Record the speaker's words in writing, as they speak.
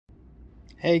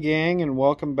Hey gang, and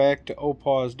welcome back to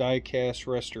Opa's Diecast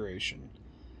Restoration.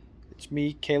 It's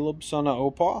me, Caleb, son of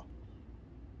Opa.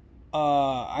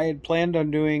 I had planned on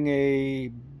doing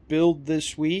a build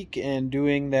this week and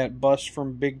doing that bus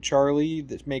from Big Charlie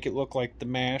that make it look like the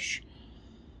MASH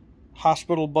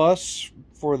hospital bus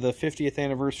for the 50th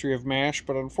anniversary of MASH,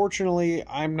 but unfortunately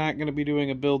I'm not going to be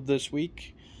doing a build this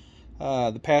week.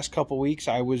 The past couple weeks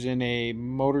I was in a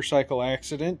motorcycle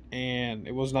accident and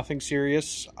it was nothing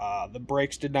serious. The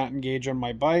brakes did not engage on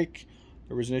my bike.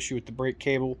 There was an issue with the brake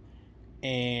cable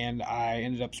and I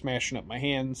ended up smashing up my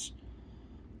hands.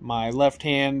 My left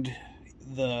hand,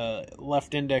 the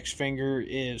left index finger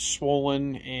is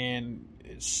swollen and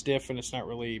is stiff and it's not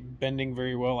really bending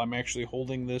very well. I'm actually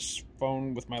holding this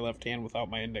phone with my left hand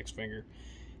without my index finger.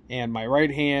 And my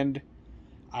right hand,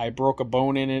 I broke a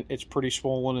bone in it. It's pretty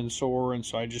swollen and sore, and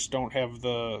so I just don't have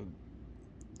the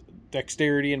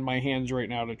dexterity in my hands right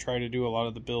now to try to do a lot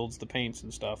of the builds, the paints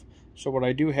and stuff. So what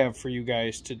I do have for you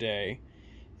guys today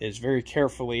is, very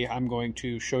carefully, I'm going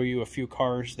to show you a few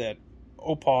cars that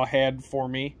Opa had for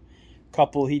me.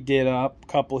 Couple he did up,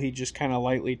 couple he just kind of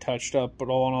lightly touched up, but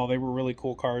all in all they were really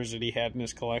cool cars that he had in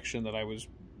his collection that I was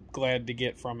glad to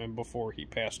get from him before he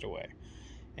passed away.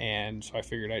 And so I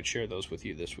figured I'd share those with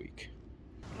you this week.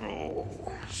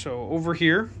 So over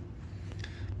here,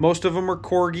 most of them are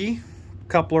Corgi, a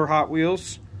couple are Hot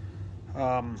Wheels.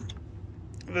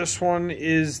 This one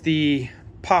is the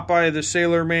Popeye the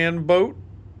Sailor Man boat.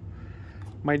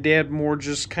 My dad more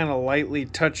just kind of lightly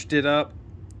touched it up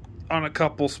on a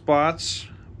couple spots,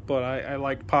 but I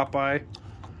liked Popeye.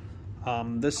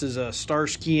 This is a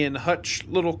Starsky and Hutch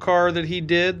little car that he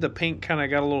did. The paint kind of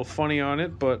got a little funny on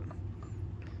it, but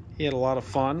he had a lot of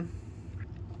fun.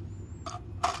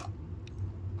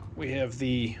 We have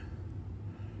the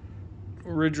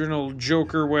original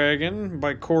Joker wagon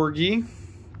by Corgi.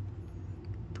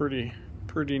 Pretty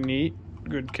neat,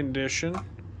 good condition.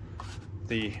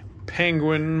 The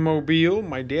Penguin mobile.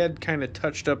 My dad kind of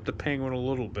touched up the Penguin a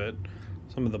little bit.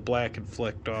 Some of the black had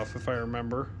flicked off, if I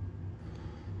remember.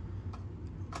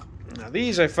 Now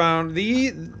these I found,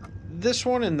 this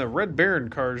one and the Red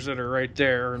Baron cars that are right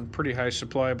there are in pretty high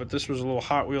supply, but this was a little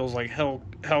Hot Wheels like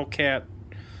Hellcat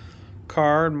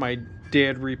car, and my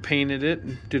dad repainted it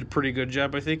and did a pretty good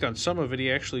job. I think on some of it he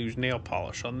actually used nail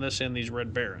polish on this and these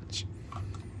Red Barons.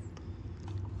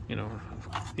 You know,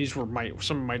 these were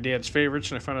some of my dad's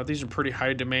favorites, and I found out these are pretty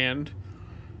high demand,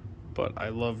 but I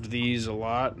loved these a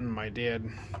lot and my dad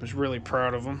was really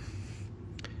proud of them.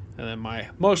 And then my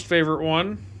most favorite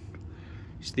one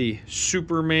is the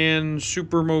Superman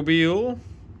Supermobile.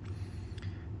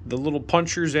 The little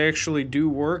punchers actually do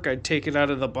work. I'd take it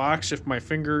out of the box if my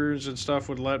fingers and stuff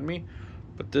would let me.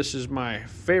 But this is my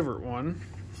favorite one.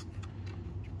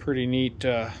 Pretty neat,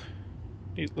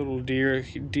 neat little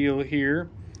deal here.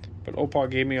 But Opa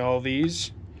gave me all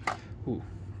these. Ooh,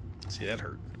 see, that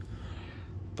hurt.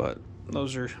 But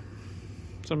those are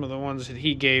some of the ones that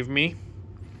he gave me.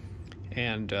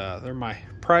 And they're my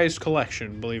prized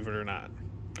collection, believe it or not.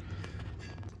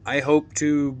 I hope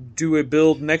to do a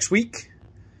build next week.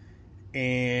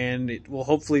 And it will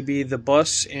hopefully be the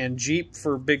bus and Jeep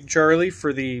for Big Charlie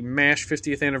for the MASH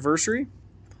 50th anniversary.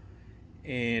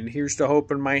 And here's to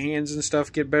hoping my hands and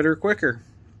stuff get better quicker.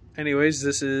 Anyways,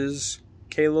 this is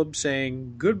Caleb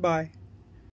saying goodbye.